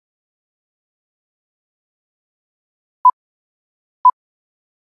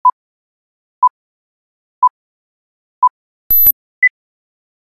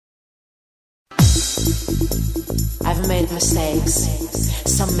I've made mistakes,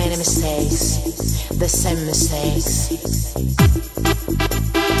 so many mistakes, the same mistakes.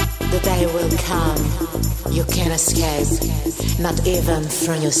 The day will come, you can't escape, not even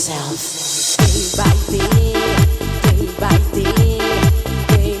from yourself. Day by day, day by day,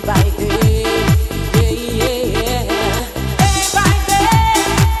 day by day.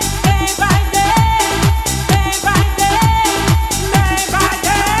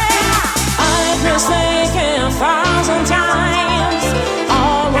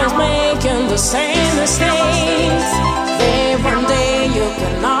 Same mistakes. Then one day you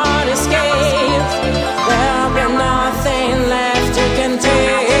cannot escape. There'll be nothing left you can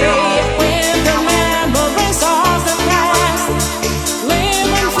take. With the memories of the past,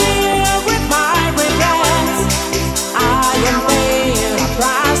 living fear with my regrets. I am paying a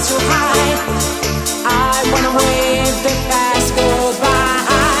price too high. I wanna wave the past goodbye.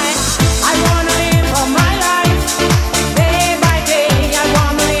 I wanna live for my life. Day by day, I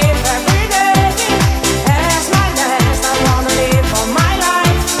wanna live every day.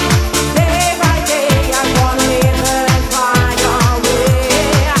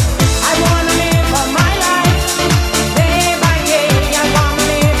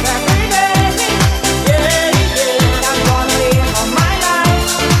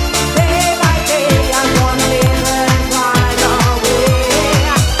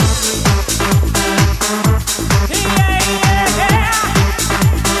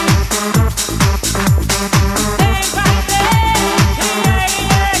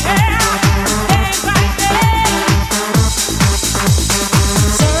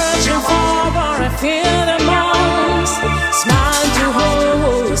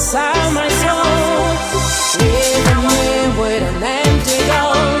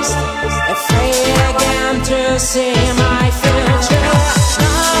 See my future.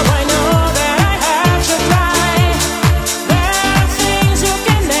 Now I know that I have to try. There are things you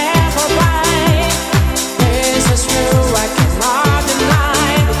can never buy. This is true, I cannot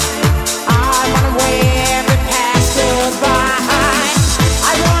deny. I wanna wave the past goodbye.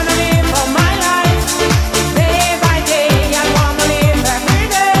 I wanna live for my life. Day by day, I wanna live every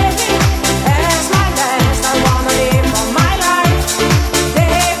day. As my last, I wanna live for my life.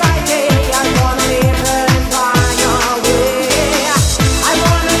 Day by day, I wanna live.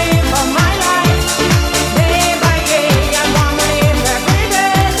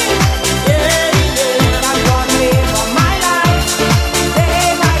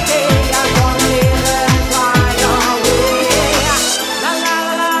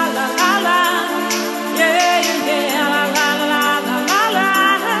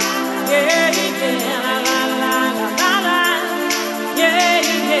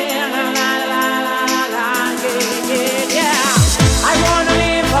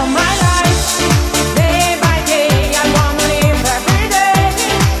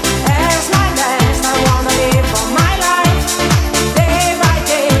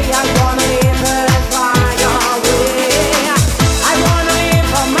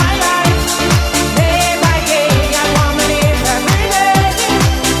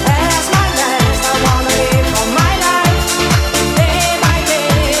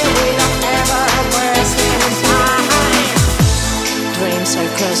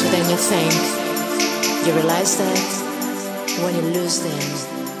 Within you think, you realize that when you lose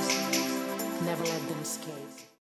them